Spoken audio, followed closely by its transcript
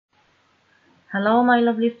Hello, my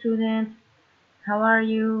lovely students. How are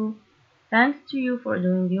you? Thanks to you for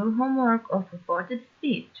doing your homework of reported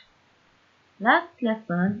speech. Last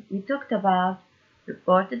lesson, we talked about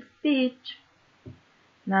reported speech.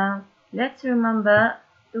 Now, let's remember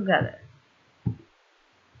together.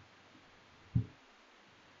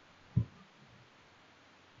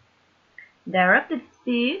 Directed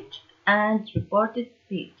speech and reported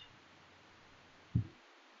speech.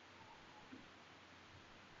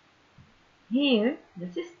 Here,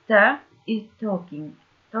 the sister is talking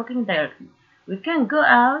directly. We can go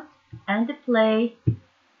out and play.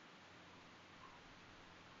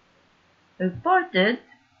 Reported,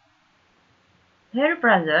 her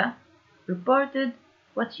brother reported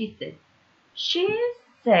what she said. She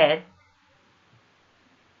said,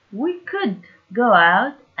 we could go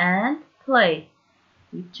out and play.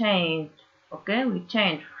 We changed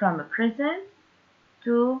from a present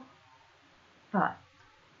to past.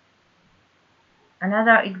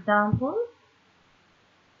 Another example,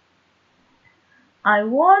 I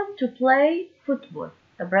want to play football,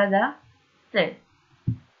 the brother said.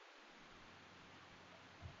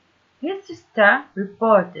 His sister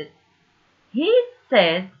reported, he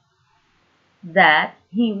said that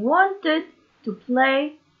he wanted to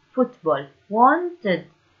play football. Wanted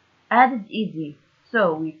added ed,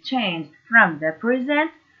 so we changed from the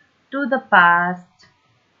present to the past.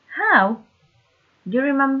 How? Do you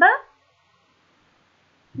remember?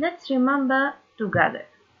 Let's remember together.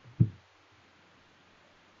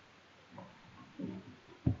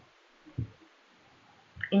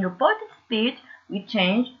 In reported speech, we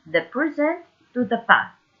change the present to the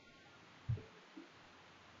past.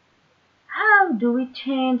 How do we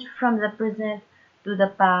change from the present to the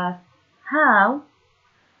past? How?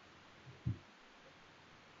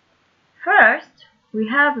 First, we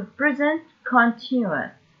have a present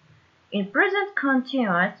continuous. In present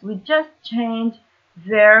continuous, we just change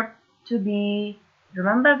verb to be.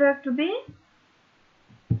 Remember verb to be?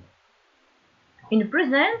 In the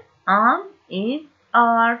present, is,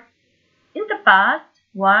 are. In the past,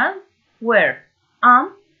 was, were.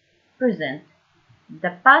 Present.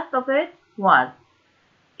 The past of it was.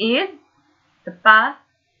 Is, the past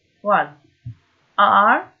was.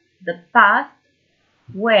 Are, the past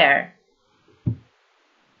were.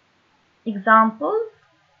 Examples,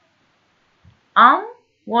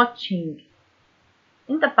 watching.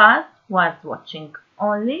 In the past was watching.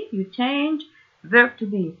 Only you change verb to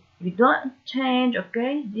be. You don't change,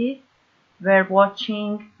 this verb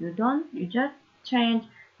watching. You just change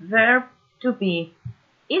verb to be.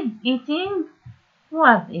 Is eating,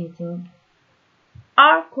 was eating.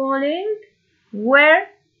 Are calling, were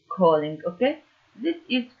calling, This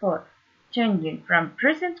is for changing from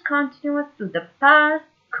present continuous to the past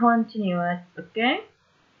continuous,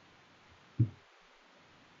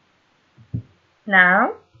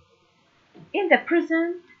 Now, in the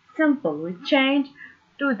present simple, we change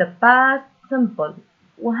to the past simple.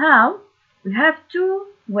 How? We have two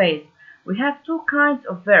ways. We have two kinds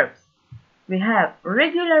of verbs. We have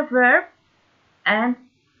regular verb and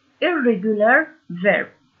irregular verb.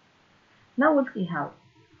 Now we'll see how.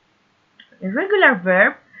 In regular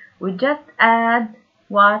verb, we just add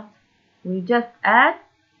what? We just add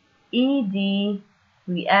ed.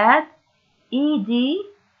 We add ed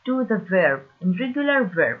to the verb in regular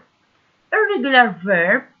verb. Irregular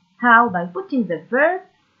verb, how? By putting the verb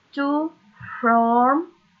to form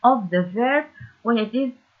of the verb when it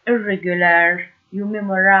is irregular. You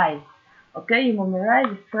memorize, You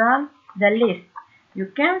memorize from the list.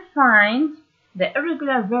 You can find the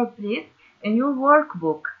irregular verb list in your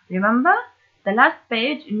workbook. Remember the last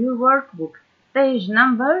page in your workbook, page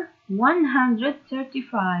number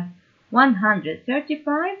 135.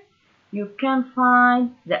 135. You can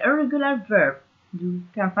find the irregular verb. You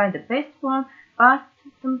can find the past form, past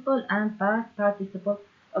simple, and past participle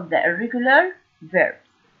of the irregular verbs.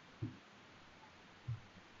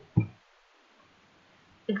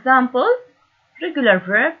 Examples, regular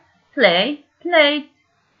verb, play, played.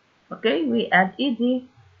 We add ed.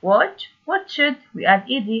 Watch, watched, we add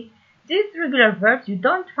ed. These regular verbs, you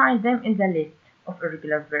don't find them in the list of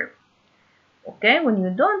irregular verbs. When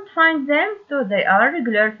you don't find them, so they are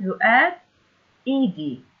regular, you add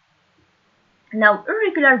ed. Now,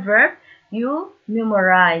 irregular verb, you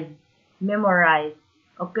memorize.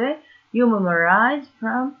 You memorize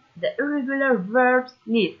from the irregular verbs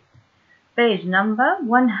list. Page number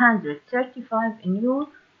 135 in your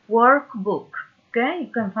workbook. You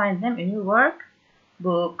can find them in your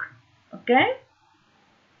workbook.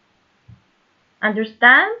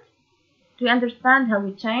 Understand? Do you understand how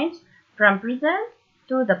we change from present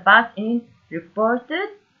to the past in reported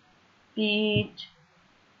speech?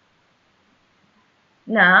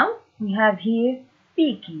 Now we have here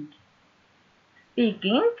speaking.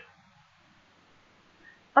 Speaking.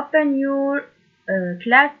 Open your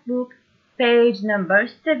class book, page number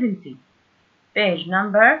 70. Page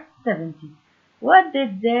number 70. What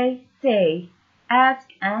did they say? Ask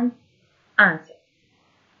and answer.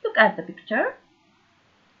 Look at the picture.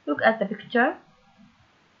 Look at the picture.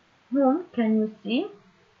 Whom can you see?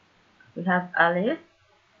 We have Alice,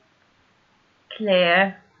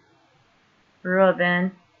 Claire,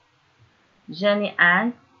 Robin, Jenny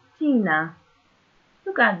and Tina.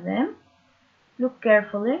 Look at them. Look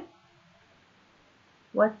carefully.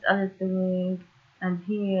 What's Alice doing? And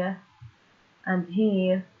here, and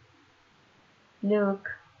here. Look,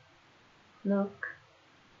 look.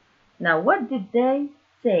 Now what did they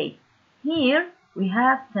say? Here we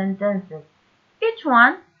have sentences. Each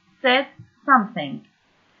one says something.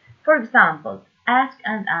 For example, ask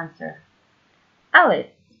and answer.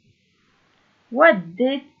 Alice. What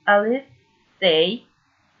did Alice say?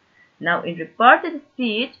 Now in reported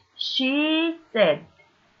speech, she said.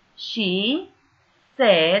 She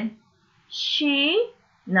said. She.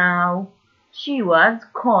 Now she was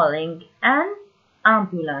calling an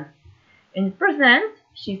ambulance. In present,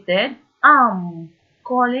 she said, I'm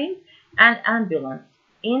calling an ambulance.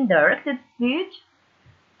 In directed speech,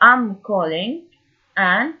 I'm calling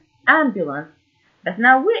an ambulance. But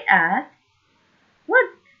now we ask, what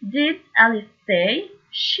did Alice say?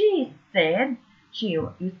 She said.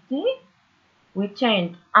 You see, we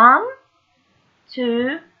changed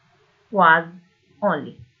to was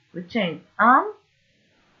only. We changed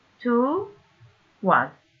to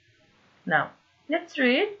was. Now, let's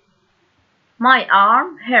read. My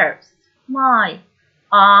arm hurts. My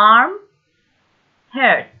arm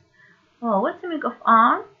hurts. Oh, what's the meaning of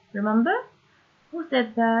arm? Remember? Who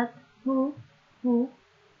said that? Who?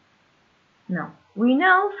 No. We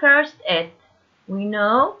know first aid. We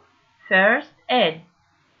know first aid.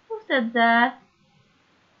 Who said that?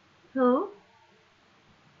 Who?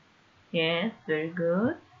 Yes, very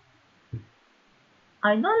good.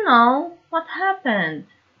 I don't know what happened.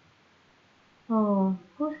 Oh,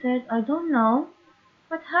 who said I don't know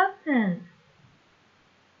what happened?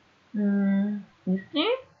 You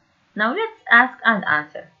see? Now let's ask and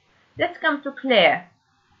answer. Let's come to Claire.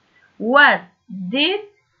 What did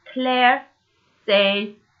Claire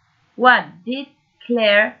say? What did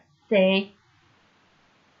Claire say?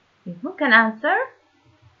 Who can answer?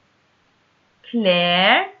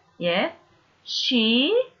 Claire. Yes.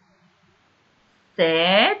 She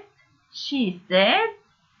said.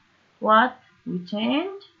 What? We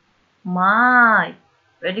change. My.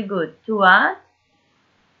 Very good. To what?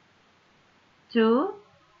 To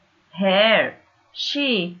her.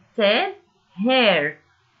 She said her.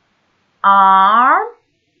 Arm.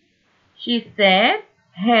 She said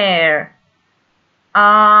hair.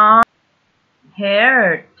 Arm.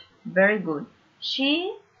 Hurt. Very good.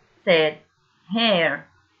 She said hair.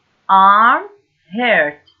 Arm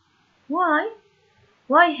hurt. Why?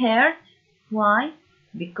 Why hurt? Why?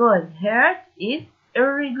 Because hurt is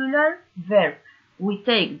irregular verb. We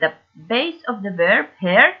take the base of the verb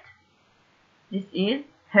hurt. This is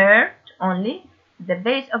hurt only. The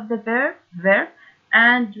base of the verb,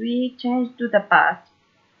 and we change to the past.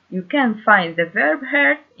 You can find the verb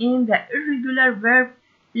hurt in the irregular verb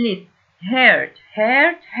list. Hurt.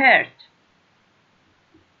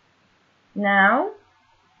 Now,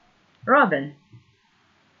 Robin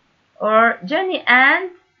or Jenny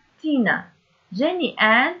and Tina. Jenny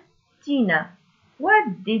and Tina.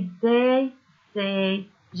 What did they say?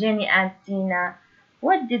 Jenny and Tina.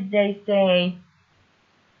 What did they say?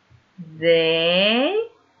 They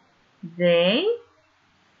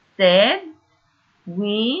said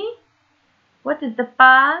we. What is the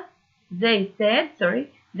past? They said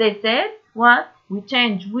what? We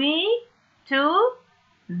change we to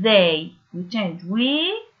they. We change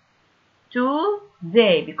we to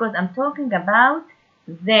they because I'm talking about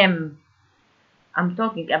them.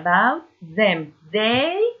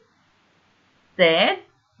 They said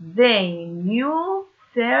they knew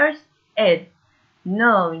first aid.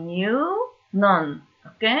 No, knew, none.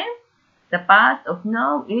 Okay? The past of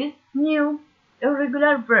know is knew.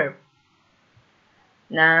 Irregular verb.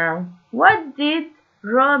 Now, what did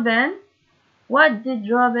Robin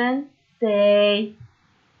say?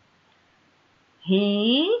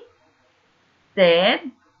 He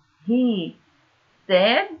said.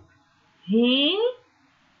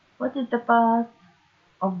 What is the past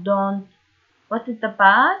of don't? What is the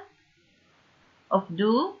past of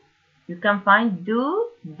do? You can find do,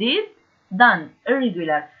 did, done,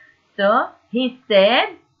 irregular. So he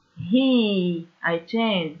said he. I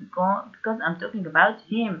changed because I'm talking about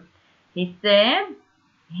him. He said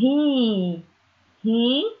He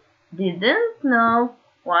didn't know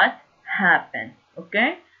what happened.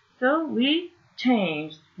 Okay, so we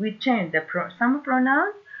changed the some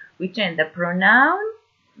pronouns. We changed the pronoun.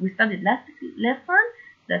 We studied last lesson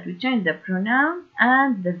that we changed the pronoun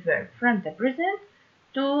and the verb from the present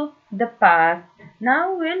to the past.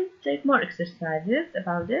 Now we'll take more exercises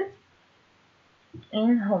about this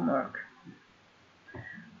in homework.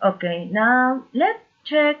 Okay, now let's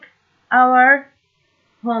check our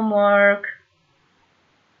homework.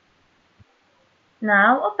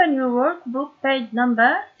 Now open your workbook, page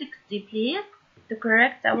number 60, please, to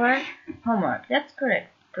correct our homework. Let's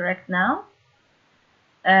correct now.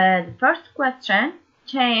 The first question,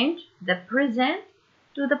 change the present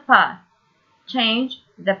to the past. Change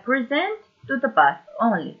the present to the past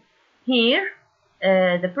only. Here,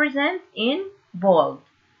 the present in bold.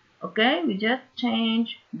 Okay, we just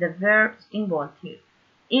change the verbs in bold here.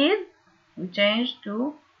 Is, we change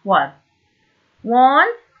to was.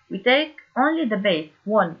 Want, we take only the base,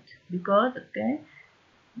 want, because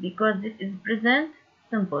this is present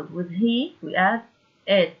simple. With he, we add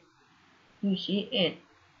it. He, she, it.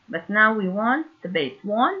 But now we want the base.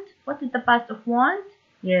 Want, what is the past of want?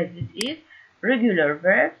 Yes, this is regular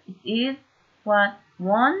verb. It is what?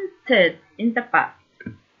 Wanted in the past.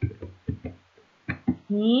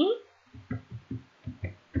 He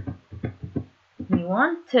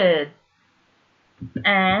wanted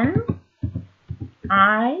an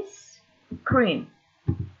ice cream.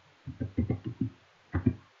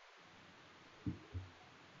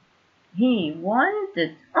 He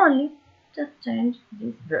wanted only, just change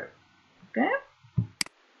this verb. Okay?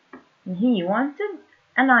 He wanted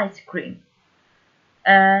an ice cream.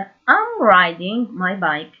 I'm riding my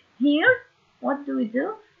bike. Here, what do?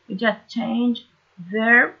 We just change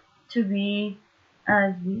verb to be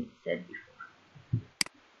as we said before.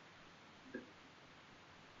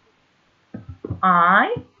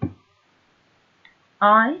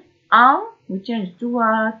 We change to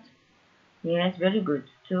what? Yes, very good.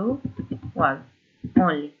 To was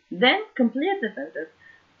only. Then complete the sentence.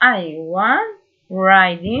 I was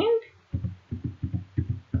riding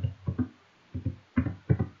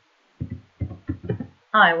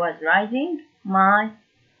my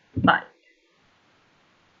bike.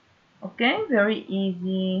 Okay, very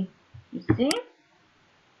easy. You see?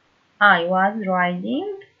 I was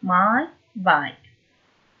riding my bike.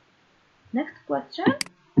 Next question.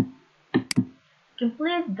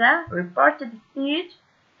 Complete the reported speech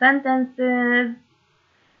sentences.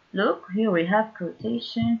 Look, here we have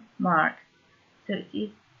quotation marks. So it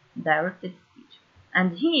is directed speech.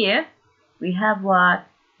 And here we have what?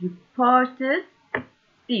 Reported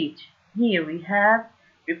speech. Here we have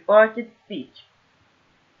reported speech.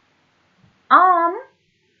 I'm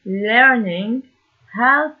learning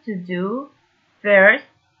how to do first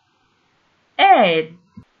aid.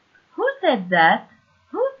 Who said that?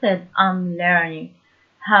 Who said I'm learning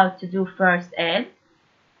how to do first aid?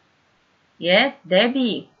 Yes,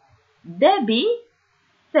 Debbie. Debbie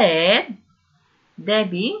said,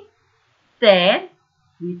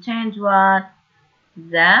 we change what?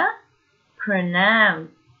 The pronoun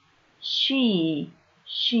she.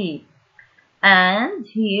 And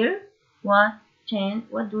here what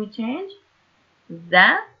do we change?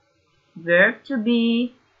 The verb to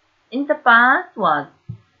be in the past was.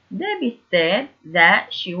 Debbie said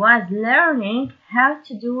that she was learning how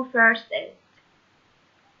to do first aid.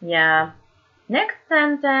 Yeah. Next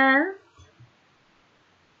sentence.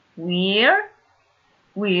 Where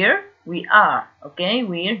we are. Okay,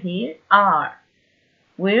 we're here are.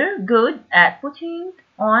 We're good at putting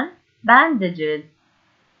on bandages.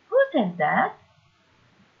 Who said that?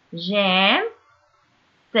 James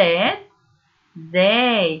said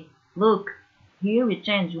they. Look, here we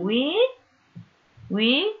change we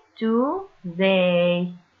to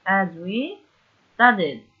they as we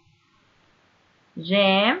studied.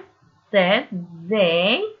 James said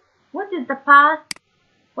they. What is the past?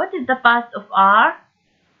 What is the past of are?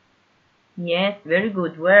 Yes, very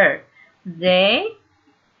good. Were. They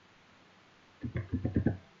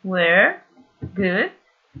were good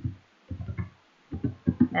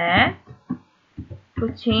at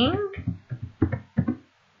putting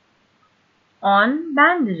on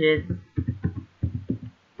bandages.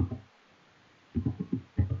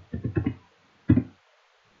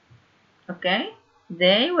 Okay,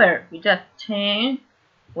 they were. We just changed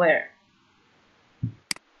were.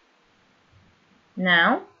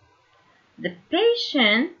 Now, the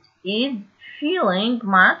patient is feeling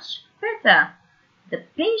much better. The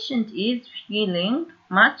patient is feeling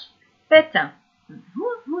much better.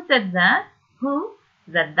 Who said that? Who?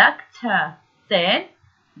 The doctor said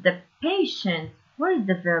the patient Where is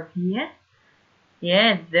the verb here?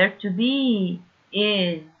 Yes, verb to be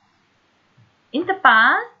is. In the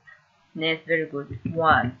past, yes, very good.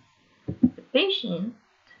 Was. The patient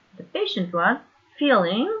was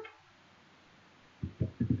feeling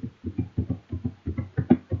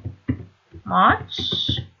much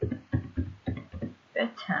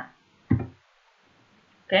better.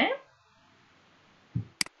 Okay?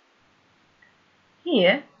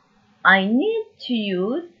 Here, I need to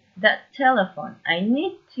use the telephone. I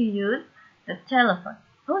need to use the telephone.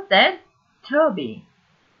 Who said? Toby.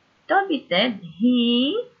 Toby said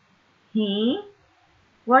he.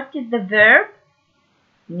 What is the verb?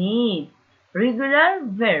 Need. Regular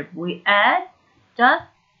verb. We add just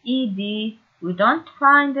ed. We don't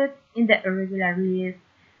find it in the irregular list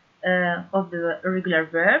of the irregular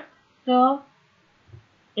verb. So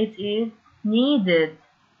it is needed.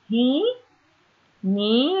 He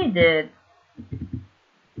needed.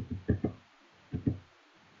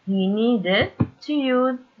 He needed to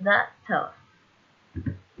use the telephone.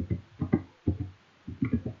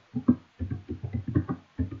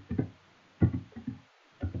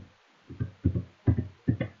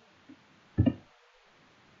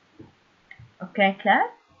 Okay, class?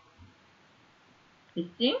 You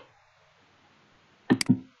see?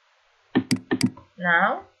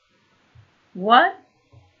 Now, what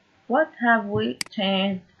have we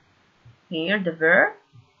changed? Here the verb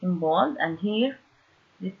in bold, and here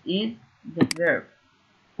this is the verb.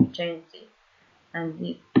 We change it, and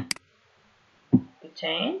this we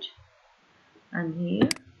change, and here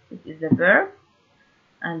this is the verb,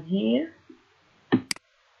 and here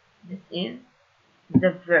this is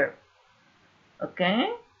the verb. Okay,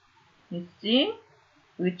 you see,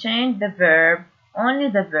 we change the verb, only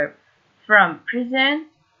the verb, from present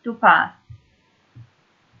to past.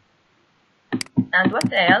 And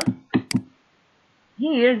what else?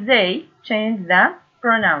 Here they change the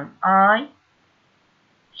pronoun I,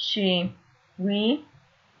 she, we,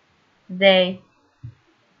 they.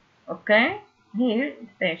 Okay, here is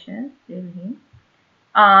patient, still he.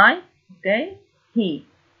 I, okay, he.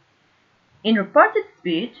 In reported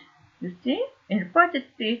speech, you see, in reported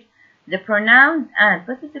speech, the pronouns and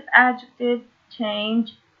possessive adjectives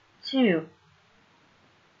change too.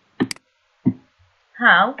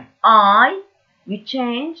 How? I, we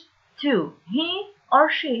change to he or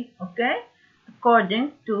she, okay,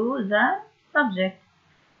 according to the subject,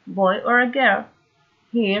 boy or a girl.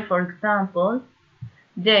 Here, for example,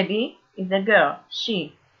 Debbie is a girl.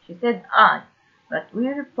 She said I, but we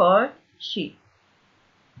report she.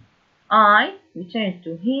 I, we change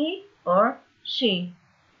to he or she.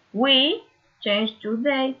 We change to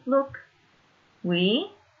they. Look,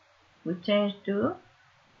 we change to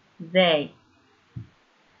they.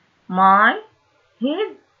 My,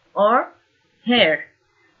 his or her.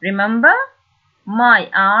 Remember, my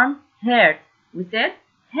arm hurt. We said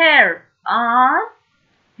her arm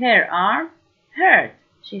hurt.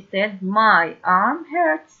 She said my arm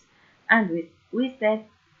hurts, and we said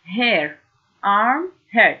her arm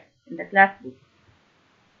hurt in the class book.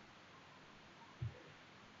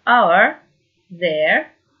 Our,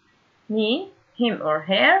 their, me, him or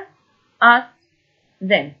her, us,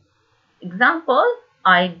 them. Example,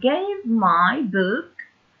 I gave my book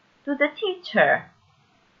to the teacher.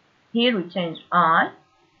 Here we change I,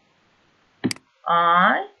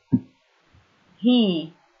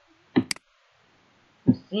 he.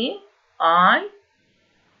 You see, I,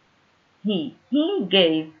 he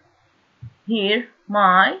gave. Here,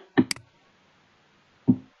 my,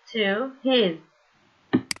 to his.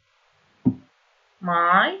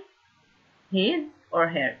 My, his or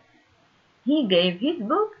her. He gave his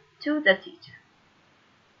book to the teacher.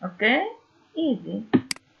 Okay, easy.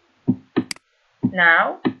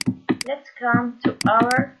 Now, let's come to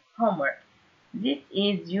our homework. This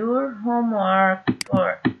is your homework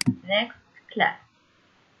for next class.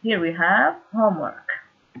 Here we have homework.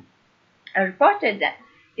 A reporter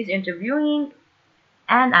is interviewing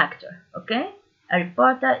an actor. Okay, a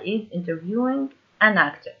reporter is interviewing an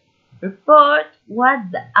actor. Report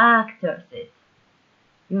what the actor said.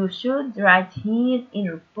 You should write here in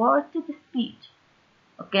reported speech.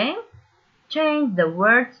 Okay? Change the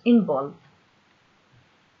words in bold.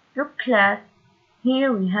 Look class,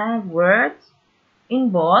 here we have words in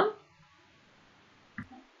bold.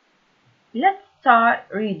 Let's start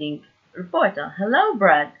reading. Reporter, hello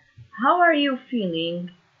Brad, how are you feeling?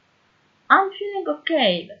 I'm feeling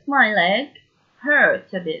okay, but my leg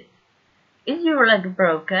hurts a bit. Is your leg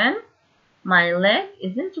broken? My leg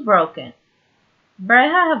isn't broken, but I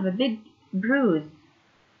have a big bruise.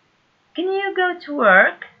 Can you go to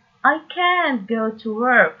work? I can't go to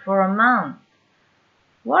work for a month.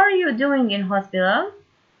 What are you doing in hospital?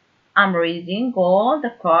 I'm reading all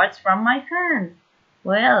the cards from my fans.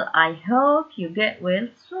 Well, I hope you get well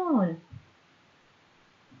soon.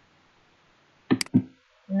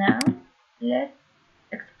 Now, let's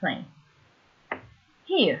explain.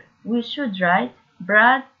 Here, we should write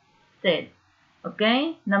Brad said.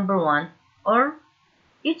 Okay, number 1. Or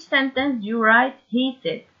each sentence you write he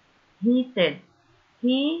said, he said,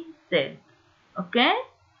 he said. Okay?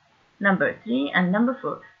 Number 3 and number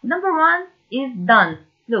 4. Number 1 is done.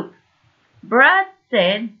 Look, Brad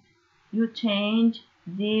said, you change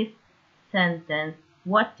this sentence.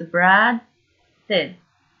 What Brad said.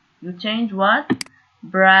 You change what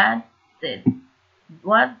Brad said.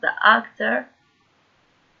 What the actor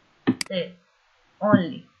said.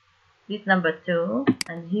 Only. This number 2,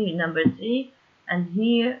 and here number 3, and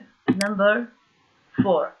here number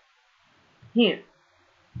 4. Here.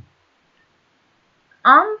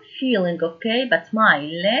 I'm feeling okay, but my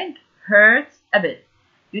leg hurts a bit.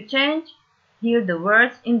 You change here the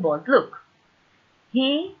words in bold. Look.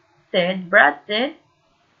 He said, Brad said.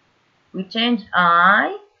 We change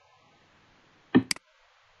I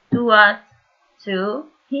to what? To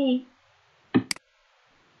he.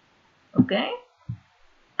 Okay?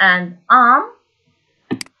 And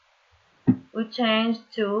we change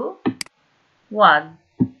to was.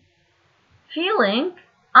 Feeling,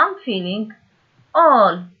 I'm feeling,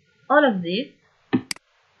 all of this,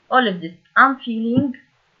 I'm feeling,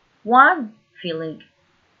 was feeling.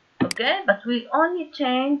 Okay, but we only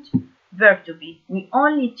change verb to be. We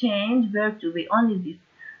only change verb to be, only this.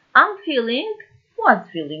 I'm feeling, was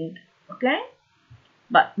feeling. Okay,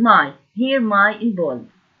 but my, here my in bold.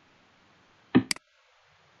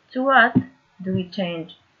 To what do we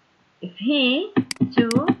change? If he, to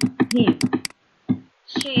his.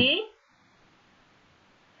 She,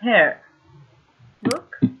 her.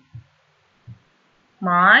 Look.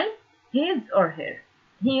 My, his or her.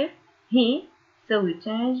 Here, he, so we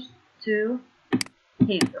change to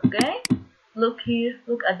his, okay? Look here,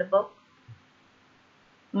 look at the book.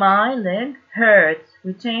 My leg hurts.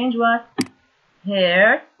 We change what?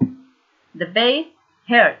 Hurt. The base,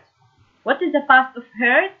 hurt. What is the past of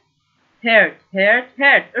hurt? Hurt, hurt,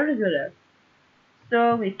 hurt, irregular.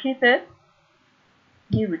 So we keep it.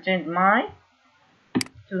 Here we change my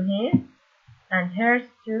to his and hers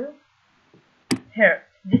to her.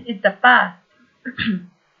 This is the past.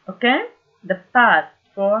 Okay? The past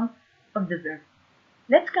form of the verb.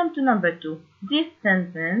 Let's come to number 2. This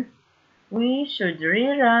sentence we should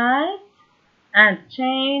rewrite and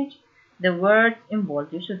change the words in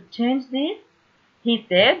bold. You should change this. He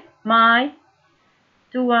said my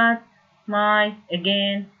to what? My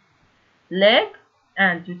again leg,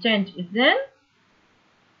 and you change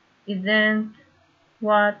isn't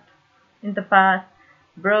what in the past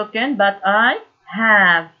broken, but I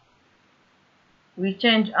have. We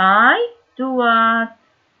change I to what?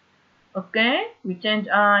 Okay, we change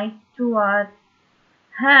I to what?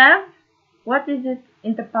 Have. What is it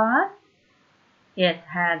in the past? Yes,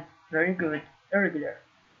 had. Very good. Irregular.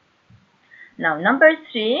 Now number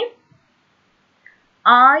 3.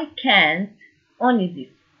 I can't. Only this.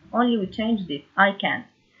 Only we change this. I can't.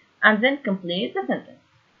 And then complete the sentence.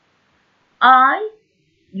 I,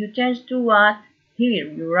 you change to what? Here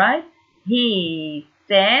you write. He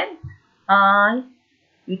said. I,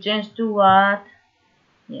 you change to what?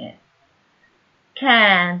 Yes.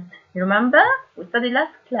 Can't. Remember? We studied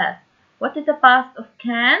last class. What is the past of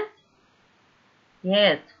can't?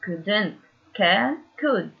 Yes, couldn't. Can,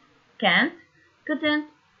 could. Can't, couldn't.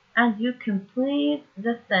 And you complete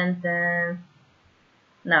the sentence.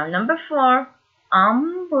 Now number 4.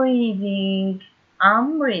 I'm reading.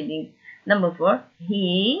 I'm reading. Number 4.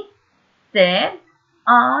 He said.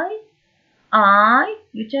 I.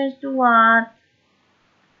 You change to what?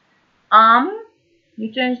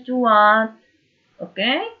 You change to what?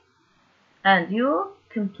 Okay? And you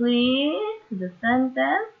complete the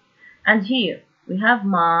sentence. And here we have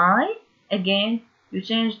my. Again, you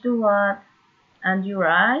change to what? And you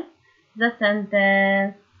write the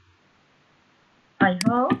sentence. I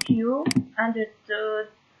hope you understood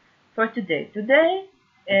for today. Today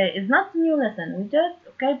is not a new lesson. We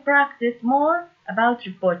just practice more about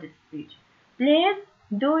reported speech. Please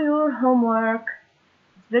do your homework.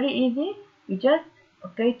 It's very easy. You just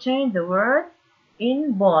change the word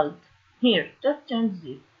in bold. Here, just change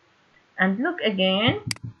this. And look again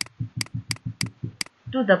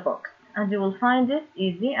to the box. And you will find it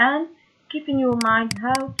easy, and keep in your mind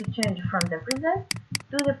how to change from the present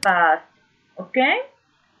to the past. Okay?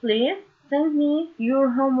 Please send me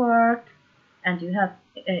your homework. And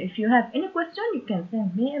if you have any question, you can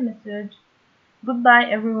send me a message. Goodbye,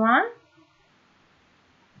 everyone.